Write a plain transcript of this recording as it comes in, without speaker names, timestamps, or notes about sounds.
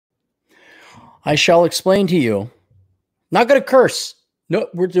I shall explain to you. Not going to curse. No,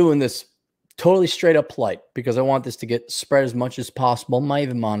 we're doing this totally straight up polite because I want this to get spread as much as possible. Might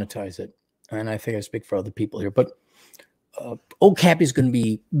even monetize it. And I think I speak for other people here. But old Cappy's going to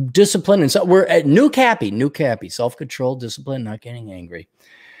be disciplined. And so we're at new Cappy, self-control, discipline, not getting angry.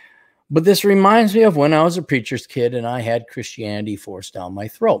 But this reminds me of when I was a preacher's kid and I had Christianity forced down my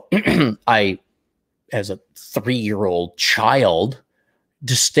throat. I, as a 3-year-old child,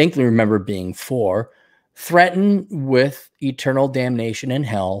 distinctly remember being 4, threatened with eternal damnation in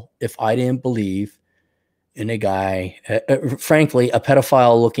hell if I didn't believe in a guy, frankly, a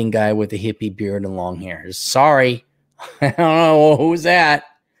pedophile-looking guy with a hippie beard and long hair. Sorry. I don't know who's that.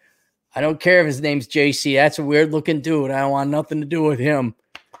 I don't care if his name's JC. That's a weird-looking dude. I don't want nothing to do with him.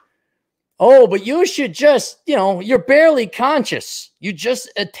 Oh, but you should just, you're barely conscious. You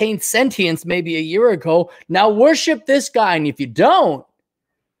just attained sentience maybe a year ago. Now worship this guy. And if you don't,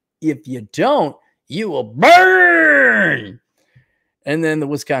 you will burn. And then the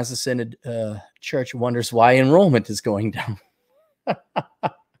Wisconsin Synod Church wonders why enrollment is going down.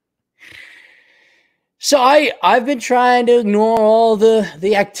 So I've been trying to ignore all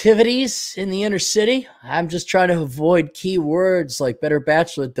the activities in the inner city. I'm just trying to avoid key words like Better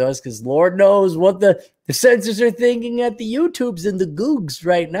Bachelor does, because Lord knows what the censors are thinking at the YouTubes and the Googs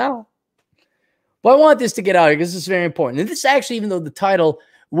right now. But I want this to get out here because this is very important. And this actually, even though the title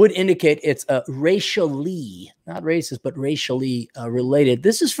would indicate it's racially, not racist, but racially related.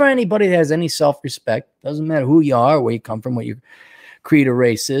 This is for anybody that has any self-respect. Doesn't matter who you are, where you come from, what your creed or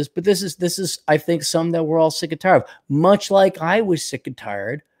race is. But this is, I think, something that we're all sick and tired of. Much like I was sick and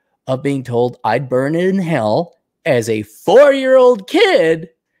tired of being told I'd burn in hell as a 4-year-old kid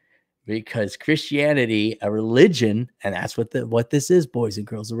because Christianity, a religion, and that's what this is, boys and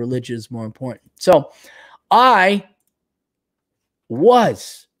girls. A religion is more important. So I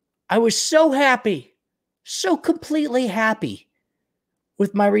was so happy, so completely happy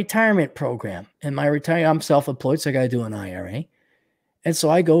with my retirement program. And I'm self-employed, so I got to do an IRA. And so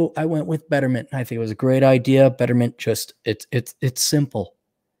I went with Betterment. And I think it was a great idea. Betterment it's simple.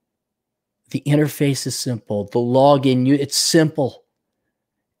 The interface is simple. The login, it's simple.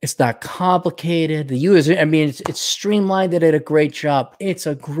 It's not complicated. The user, it's streamlined. They did a great job. It's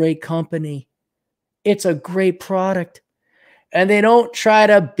a great company. It's a great product. And they don't try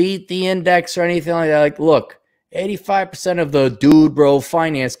to beat the index or anything like that. Like, look, 85% of the dude bro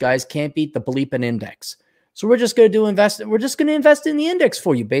finance guys can't beat the bleeping index. So we're just going to we're just going to invest in the index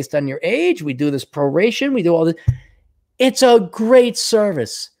for you based on your age. We do this proration. We do all this. It's a great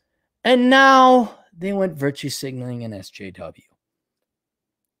service. And now they went virtue signaling and SJW.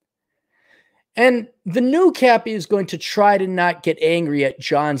 And the new Cappy is going to try to not get angry at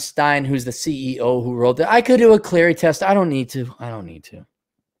John Stein, who's the CEO who wrote that. I could do a Clary test. I don't need to.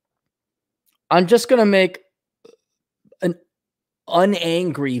 I'm just going to make an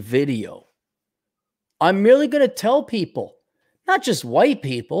unangry video. I'm merely going to tell people, not just white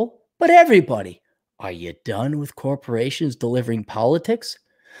people, but everybody, are you done with corporations delivering politics?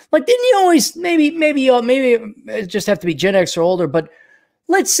 Like, didn't you always, maybe it just have to be Gen X or older, but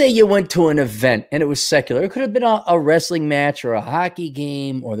let's say you went to an event and it was secular. It could have been a wrestling match or a hockey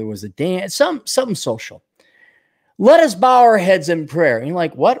game, or there was a dance, something social. Let us bow our heads in prayer. And you're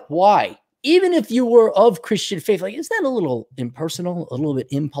like, what? Why? Even if you were of Christian faith, like, isn't that a little impersonal, a little bit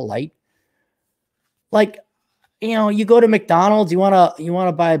impolite? Like, you go to McDonald's, you want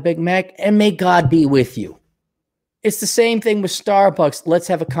to buy a Big Mac, and may God be with you. It's the same thing with Starbucks. Let's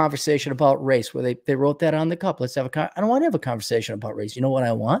have a conversation about race, where they wrote that on the cup. I don't want to have a conversation about race. You know what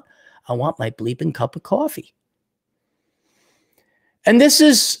I want? I want my bleeping cup of coffee. And this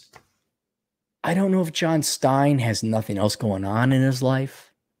is, I don't know if John Stein has nothing else going on in his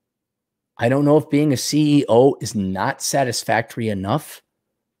life. I don't know if being a CEO is not satisfactory enough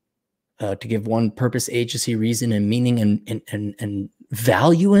to give one purpose, agency, reason, and meaning and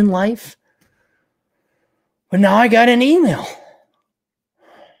value in life. But now I got an email.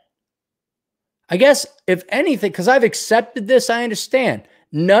 I guess, if anything, because I've accepted this, I understand.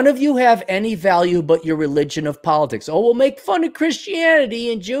 None of you have any value but your religion of politics. Oh, we'll make fun of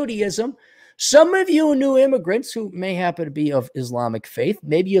Christianity and Judaism. Some of you new immigrants who may happen to be of Islamic faith,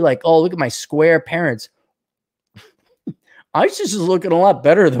 maybe you're like, oh, look at my square parents. ISIS is looking a lot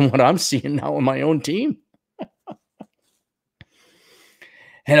better than what I'm seeing now on my own team.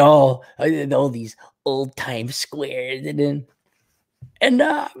 And all these old Times Square. And I'm kind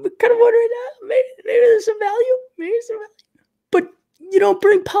of wondering, maybe there's some value. But you don't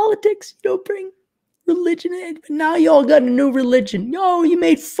bring politics. You don't bring religion in. But now you all got a new religion. You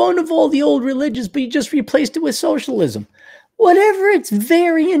made fun of all the old religions, but you just replaced it with socialism. whatever its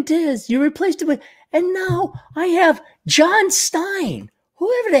variant is. You replaced it with, and now I have John Stein,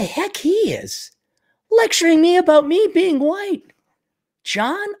 whoever the heck he is, lecturing me about me being white.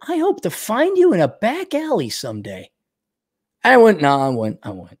 John, I hope to find you in a back alley someday. I went,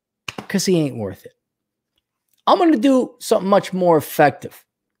 because he ain't worth it. I'm going to do something much more effective,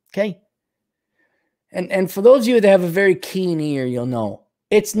 okay? And for those of you that have a very keen ear, you'll know.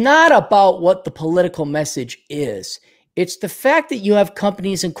 It's not about what the political message is. It's the fact that you have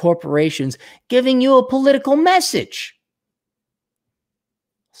companies and corporations giving you a political message.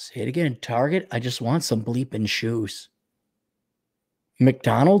 I'll say it again. Target, I just want some bleeping shoes.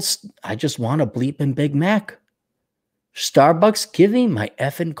 McDonald's, I just want a bleeping Big Mac. Starbucks, give me my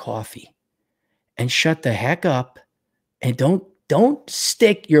effing coffee. And shut the heck up. And don't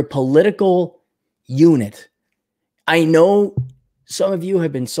stick your political unit. I know some of you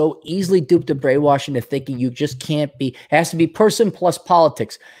have been so easily duped to brainwashing to thinking you just can't be, it has to be person plus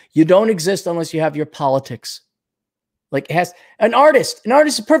politics. You don't exist unless you have your politics. Like it has an artist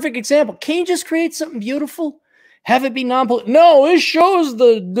is a perfect example. Can you just create something beautiful? Have it be non-political? No, it shows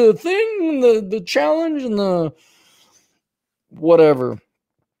the thing, the challenge and the whatever.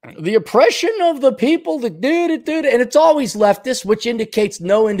 The oppression of the people that did it, and it's always leftist, which indicates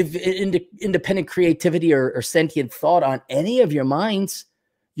no independent creativity or sentient thought on any of your minds.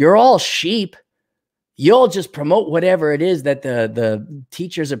 You're all sheep. You'll just promote whatever it is that the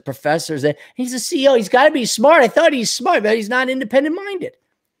teachers and professors. He's a CEO. He's got to be smart. I thought he's smart, but he's not independent-minded.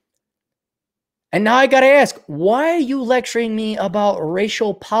 And now I got to ask, why are you lecturing me about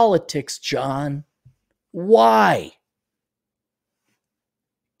racial politics, John? Why?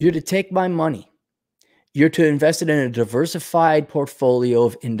 You're to take my money. You're to invest it in a diversified portfolio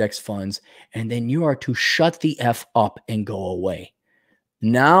of index funds, and then you are to shut the F up and go away.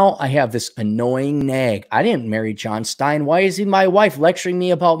 Now I have this annoying nag. I didn't marry John Stein. Why is he my wife lecturing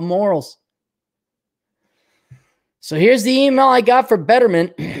me about morals? So here's the email I got for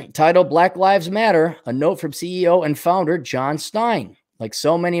Betterment, titled Black Lives Matter, a note from CEO and founder John Stein. Like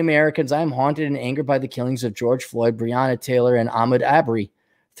so many Americans, I am haunted and angered by the killings of George Floyd, Breonna Taylor, and Ahmaud Arbery.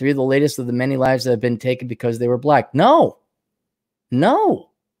 3 of the latest of the many lives that have been taken because they were black. No.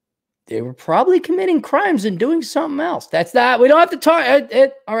 They were probably committing crimes and doing something else. That's not, we don't have to talk.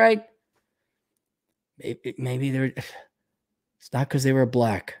 All right. Maybe they're, it's not because they were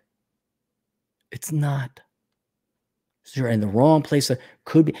black. It's not. You're in the wrong place. It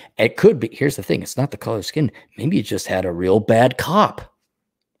could be. Here's the thing. It's not the color of skin. Maybe you just had a real bad cop.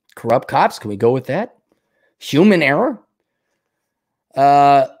 Corrupt cops. Can we go with that? Human error.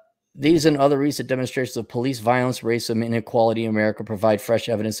 These and other recent demonstrations of police violence, racism, inequality in America provide fresh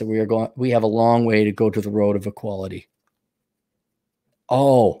evidence that we have a long way to go to the road of equality.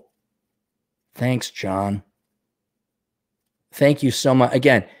 Oh, thanks, John. Thank you so much.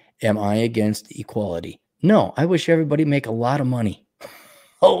 Again, am I against equality? No, I wish everybody make a lot of money.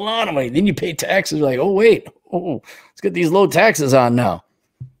 A lot of money. Then you pay taxes. Like, oh, wait. Oh, let's get these low taxes on now.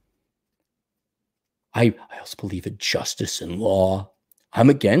 I also believe in justice and law. I'm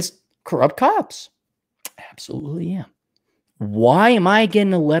against corrupt cops. Absolutely am. Why am I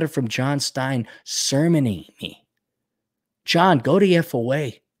getting a letter from John Stein sermoning me? John, go the F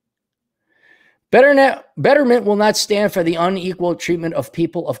away. Betterment will not stand for the unequal treatment of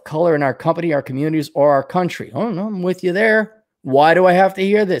people of color in our company, our communities, or our country. Oh, no, I'm with you there. Why do I have to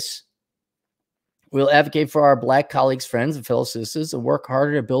hear this? We'll advocate for our black colleagues, friends, and fellow citizens and work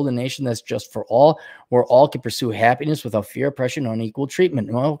harder to build a nation that's just for all, where all can pursue happiness without fear, oppression, or unequal treatment.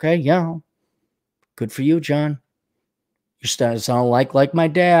 Well, okay, yeah. Good for you, John. You're starting to sound like my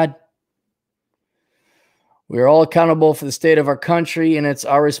dad. We are all accountable for the state of our country, and it's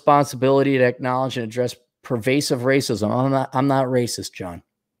our responsibility to acknowledge and address pervasive racism. I'm not racist, John.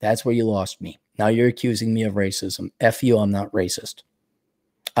 That's where you lost me. Now you're accusing me of racism. F you, I'm not racist.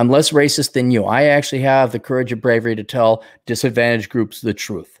 I'm less racist than you. I actually have the courage and bravery to tell disadvantaged groups the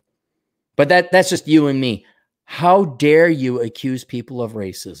truth. But that's just you and me. How dare you accuse people of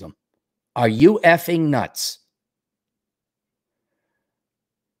racism? Are you effing nuts?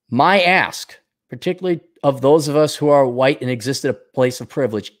 My ask, particularly of those of us who are white and exist at a place of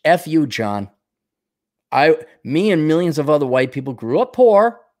privilege, F you, John. Me and millions of other white people grew up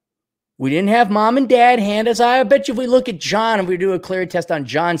poor. We didn't have mom and dad hand us. I bet you if we look at John and we do a clarity test on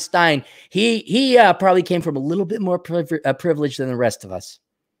John Stein, he probably came from a little bit more privilege than the rest of us.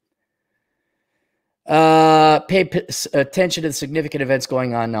 Pay attention to the significant events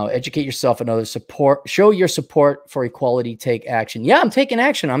going on now. Educate yourself and others. Show your support for equality. Take action. Yeah, I'm taking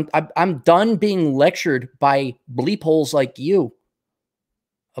action. I'm done being lectured by bleep holes like you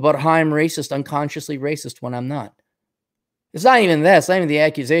about how I'm racist, unconsciously racist when I'm not. It's not even that. It's not even the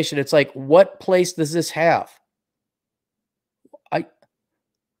accusation. It's like, what place does this have?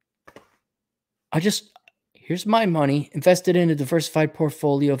 Here's my money invested in a diversified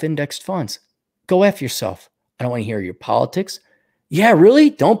portfolio of indexed funds. Go F yourself. I don't want to hear your politics. Yeah, really?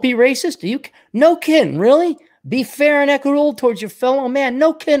 Don't be racist? No kidding, really? Be fair and equitable towards your fellow man.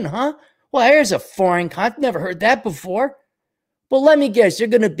 No kidding, huh? Well, here's a foreign I've never heard that before. Well, let me guess, you're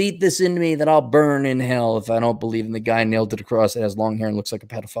going to beat this into me that I'll burn in hell if I don't believe in the guy nailed to the cross that has long hair and looks like a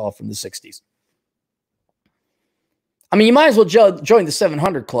pedophile from the 60s. I mean, you might as well join the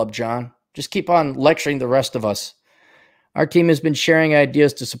 700 Club, John. Just keep on lecturing the rest of us. Our team has been sharing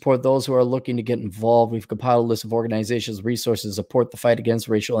ideas to support those who are looking to get involved. We've compiled a list of organizations, resources to support the fight against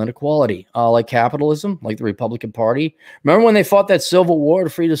racial inequality, like capitalism, like the Republican Party. Remember when they fought that civil war to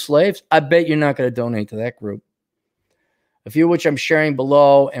free the slaves? I bet you're not going to donate to that group. A few of which I'm sharing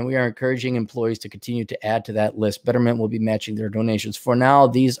below, and we are encouraging employees to continue to add to that list. Betterment will be matching their donations. For now,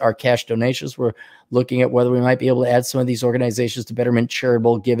 these are cash donations. We're looking at whether we might be able to add some of these organizations to Betterment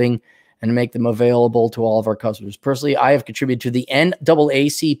charitable giving and make them available to all of our customers. Personally, I have contributed to the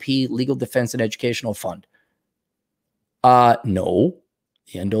NAACP Legal Defense and Educational Fund. No,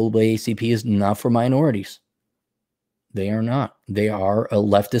 the NAACP is not for minorities. They are not. They are a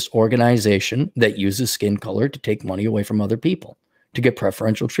leftist organization that uses skin color to take money away from other people, to get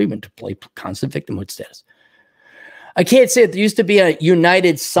preferential treatment, to play constant victimhood status. I can't say it. There used to be a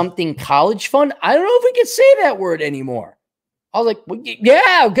United Something College Fund. I don't know if we can say that word anymore. I was like, well,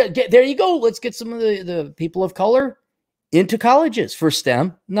 yeah, there you go. Let's get some of the people of color into colleges for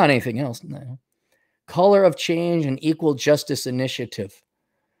STEM, not anything else. No. Color of Change and Equal Justice Initiative.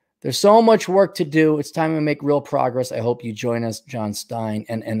 There's so much work to do. It's time to make real progress. I hope you join us, John Stein,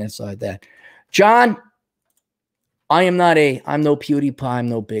 and it's like that. John, I'm no PewDiePie, I'm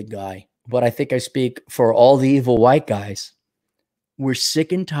no big guy, but I think I speak for all the evil white guys. We're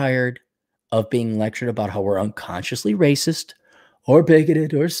sick and tired of being lectured about how we're unconsciously racist or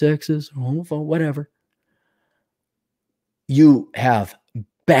bigoted or sexist or homophobe, whatever. You have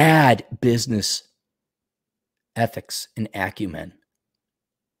bad business ethics and acumen,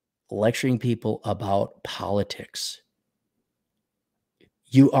 lecturing people about politics.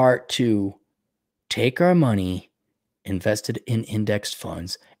 You are to take our money invested in indexed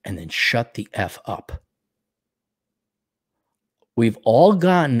funds and then shut the F up. We've all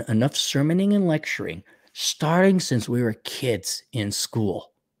gotten enough sermoning and lecturing, starting since we were kids in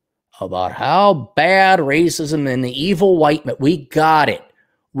school, about how bad racism and the evil white man. We got it.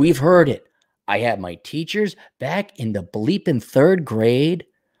 We've heard it. I had my teachers back in the bleeping third grade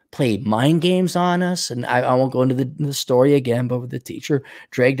played mind games on us. And I won't go into the story again, but the teacher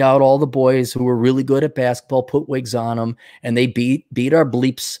dragged out all the boys who were really good at basketball, put wigs on them, and they beat our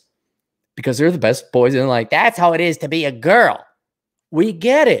bleeps because they're the best boys. And like, that's how it is to be a girl. We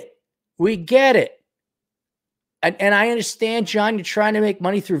get it. We get it. And I understand, John, you're trying to make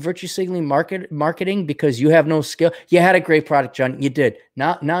money through virtue signaling marketing because you have no skill. You had a great product, John. You did.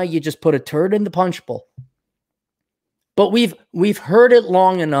 Now you just put a turd in the punch bowl. But we've heard it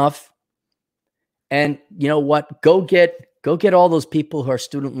long enough. And you know what? Go get all those people who are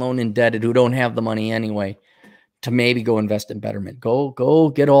student loan indebted who don't have the money anyway to maybe go invest in Betterment. Go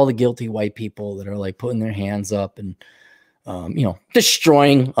get all the guilty white people that are like putting their hands up and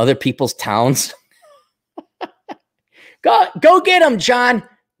destroying other people's towns. Go get them, John.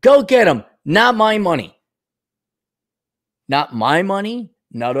 Go get them. Not my money. Not my money.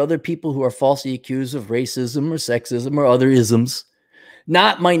 Not other people who are falsely accused of racism or sexism or other isms.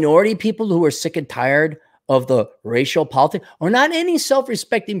 Not minority people who are sick and tired of the racial politics, or not any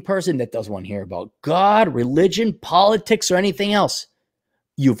self-respecting person that doesn't want to hear about God, religion, politics, or anything else.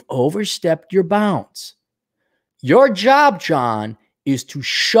 You've overstepped your bounds. Your job, John, is to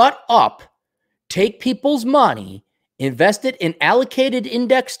shut up, take people's money, invest it in allocated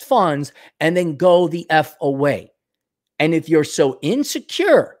indexed funds, and then go the F away. And if you're so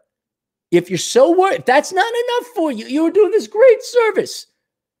insecure, if you're so worried, if that's not enough for you, you're doing this great service.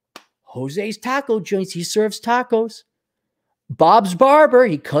 Jose's Taco Joints, he serves tacos. Bob's Barber,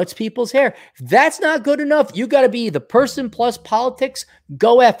 he cuts people's hair. If that's not good enough, you got to be the person plus politics.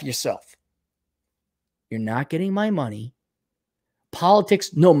 Go F yourself. You're not getting my money.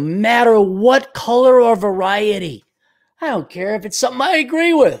 Politics, no matter what color or variety. I don't care if it's something I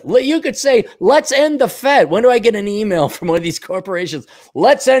agree with. You could say, let's end the Fed. When do I get an email from one of these corporations?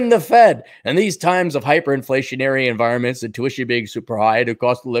 Let's end the Fed. In these times of hyperinflationary environments and tuition being super high, the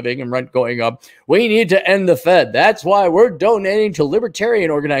cost of living and rent going up, we need to end the Fed. That's why we're donating to libertarian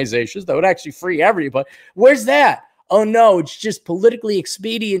organizations that would actually free everybody. Where's that? Oh, no, it's just politically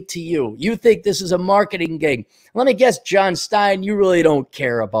expedient to you. You think this is a marketing gig. Let me guess, John Stein, you really don't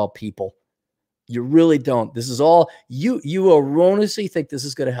care about people. You really don't. This is all, you erroneously think this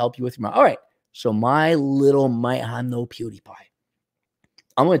is going to help you with your mind. All right, so I'm no PewDiePie.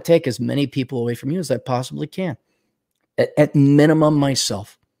 I'm going to take as many people away from you as I possibly can. At minimum,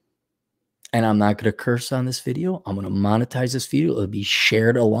 myself. And I'm not going to curse on this video. I'm going to monetize this video. It'll be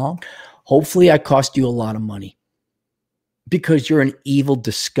shared along. Hopefully, I cost you a lot of money because you're an evil,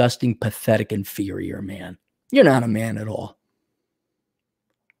 disgusting, pathetic, inferior man. You're not a man at all.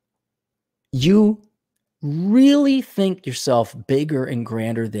 You really think yourself bigger and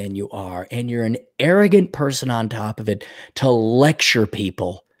grander than you are, and you're an arrogant person on top of it to lecture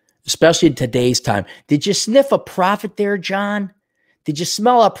people, especially in today's time. Did you sniff a prophet there, John? Did you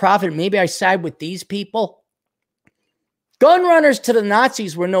smell a prophet? Maybe I side with these people. Gun runners to the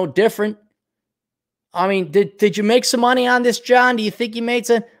Nazis were no different. I mean, did you make some money on this, John? Do you think you made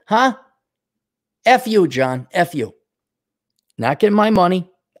some? Huh? F you, John. F you. Not getting my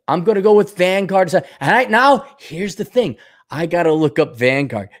money. I'm going to go with Vanguard. And now, here's the thing. I got to look up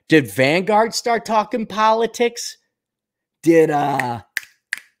Vanguard. Did Vanguard start talking politics? Did, not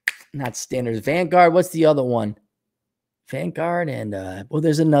Standards. Vanguard, what's the other one? Vanguard and, well,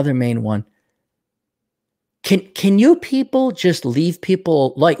 there's another main one. Can you people just leave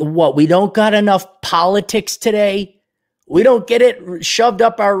people like what? We don't got enough politics today. We don't get it shoved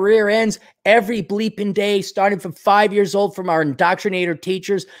up our rear ends every bleeping day, starting from 5 years old, from our indoctrinator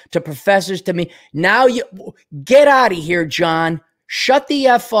teachers to professors to me. Now you get out of here, John. Shut the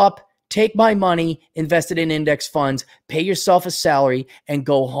F up. Take my money, invest it in index funds, pay yourself a salary, and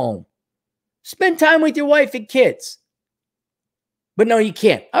go home. Spend time with your wife and kids. But no, you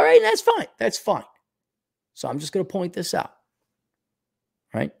can't. All right, that's fine. That's fine. So I'm just going to point this out.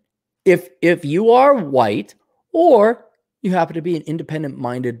 Right? If you are white or you happen to be an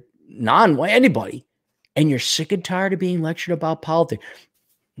independent-minded, non-white, anybody, and you're sick and tired of being lectured about politics,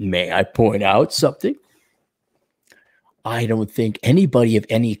 may I point out something? I don't think anybody of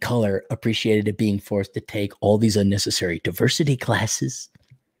any color appreciated it being forced to take all these unnecessary diversity classes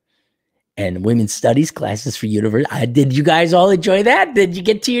and women's studies classes for university. Did you guys all enjoy that? Did you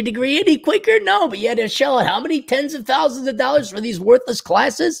get to your degree any quicker? No, but you had to shell out how many tens of thousands of dollars for these worthless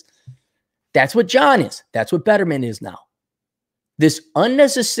classes? That's what John is. That's what Betterment is now. This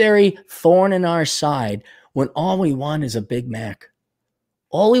unnecessary thorn in our side when all we want is a Big Mac.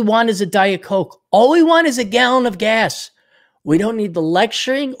 All we want is a Diet Coke. All we want is a gallon of gas. We don't need the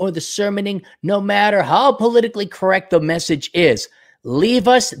lecturing or the sermoning, no matter how politically correct the message is. Leave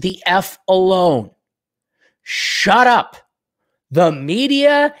us the F alone. Shut up. The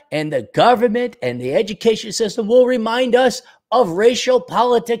media and the government and the education system will remind us of racial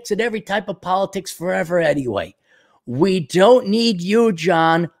politics and every type of politics forever anyway. We don't need you,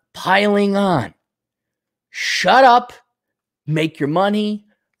 John, piling on. Shut up, make your money,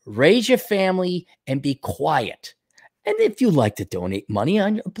 raise your family, and be quiet. And if you like to donate money,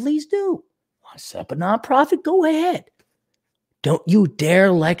 please do. Want to set up a nonprofit? Go ahead. Don't you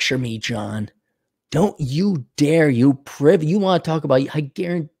dare lecture me, John. Don't you dare, you priv. You want to talk about, I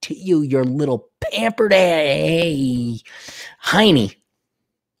guarantee you, your little pampered Heine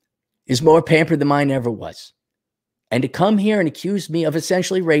is more pampered than mine ever was. And to come here and accuse me of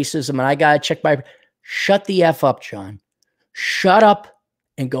essentially racism, and I got to check my, shut the F up, John. Shut up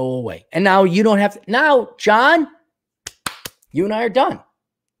and go away. And now you don't have to, now, John, you and I are done.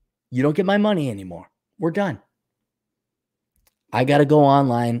 You don't get my money anymore. We're done. I got to go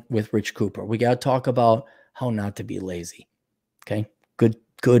online with Rich Cooper. We got to talk about how not to be lazy. Okay.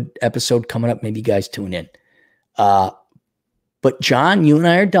 Good episode coming up. Maybe you guys tune in. But John, you and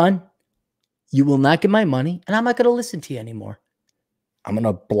I are done. You will not get my money, and I'm not going to listen to you anymore. I'm going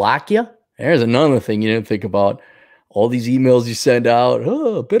to block you. There's another thing you didn't think about. All these emails you send out.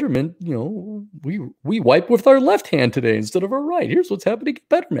 Oh, Betterment, you know, we wipe with our left hand today instead of our right. Here's what's happening at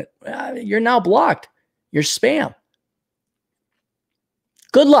Betterment. You're now blocked. You're spam.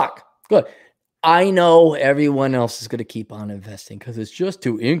 Good luck. Good. I know everyone else is going to keep on investing because it's just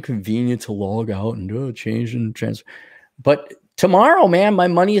too inconvenient to log out and change and transfer. But tomorrow, man, my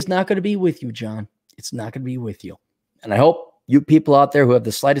money is not going to be with you, John. It's not going to be with you. And I hope you people out there who have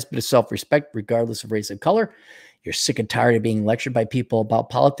the slightest bit of self-respect, regardless of race and color, you're sick and tired of being lectured by people about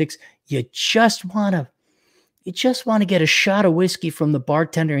politics. You just want to get a shot of whiskey from the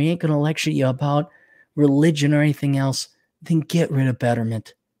bartender. He ain't going to lecture you about religion or anything else. Then get rid of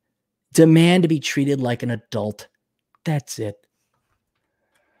Betterment. Demand to be treated like an adult. That's it.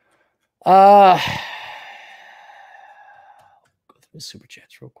 Go through the super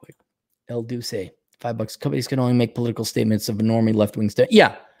chats real quick. El Duce. $5. Companies can only make political statements of a normally left-wing stand.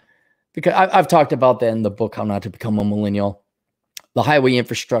 Yeah, because I've talked about that in the book, How Not to Become a Millennial. The highway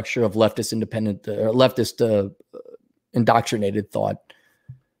infrastructure of leftist independent, leftist indoctrinated thought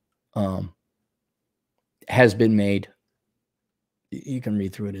has been made. You can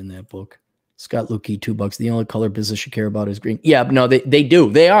read through it in that book. Scott Lukey, $2. The only color business you care about is green. Yeah, but no, they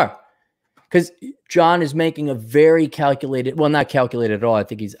do. They are. Because John is making a very calculated, well, not calculated at all. I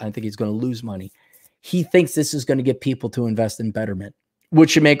think he's going to lose money. He thinks this is going to get people to invest in Betterment,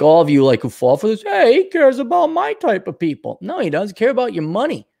 which should make all of you like who fall for this. Hey, he cares about my type of people. No, he doesn't care about your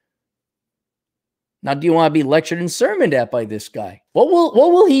money. Now, do you want to be lectured and sermoned at by this guy? What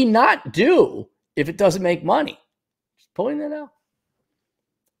will he not do if it doesn't make money? Just pulling that out.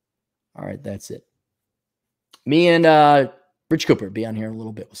 All right, that's it. Me and Rich Cooper be on here in a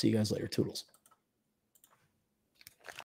little bit. We'll see you guys later. Toodles.